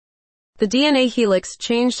The DNA helix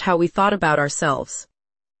changed how we thought about ourselves.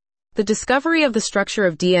 The discovery of the structure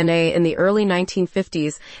of DNA in the early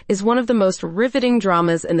 1950s is one of the most riveting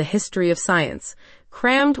dramas in the history of science,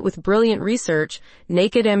 crammed with brilliant research,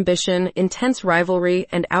 naked ambition, intense rivalry,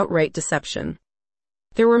 and outright deception.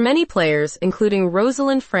 There were many players, including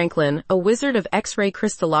Rosalind Franklin, a wizard of X-ray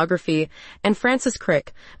crystallography, and Francis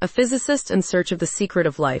Crick, a physicist in search of the secret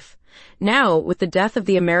of life. Now, with the death of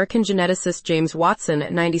the American geneticist James Watson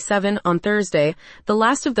at 97 on Thursday, the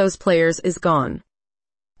last of those players is gone.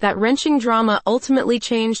 That wrenching drama ultimately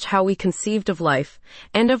changed how we conceived of life,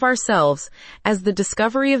 and of ourselves. As the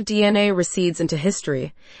discovery of DNA recedes into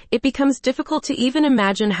history, it becomes difficult to even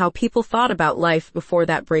imagine how people thought about life before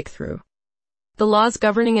that breakthrough. The laws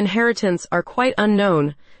governing inheritance are quite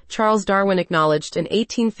unknown, Charles Darwin acknowledged in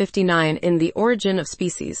 1859 in The Origin of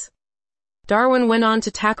Species. Darwin went on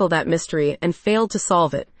to tackle that mystery and failed to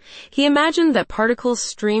solve it. He imagined that particles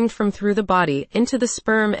streamed from through the body into the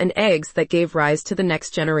sperm and eggs that gave rise to the next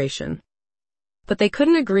generation. But they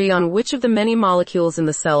couldn't agree on which of the many molecules in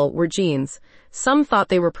the cell were genes. Some thought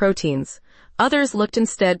they were proteins. Others looked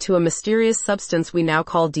instead to a mysterious substance we now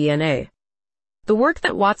call DNA. The work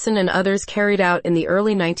that Watson and others carried out in the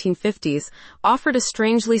early 1950s offered a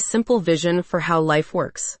strangely simple vision for how life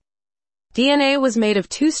works. DNA was made of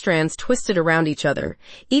two strands twisted around each other,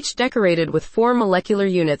 each decorated with 4 molecular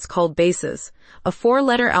units called bases, a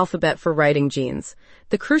 4-letter alphabet for writing genes.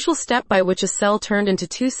 The crucial step by which a cell turned into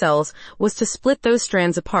 2 cells was to split those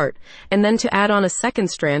strands apart, and then to add on a second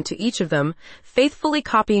strand to each of them, faithfully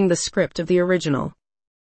copying the script of the original.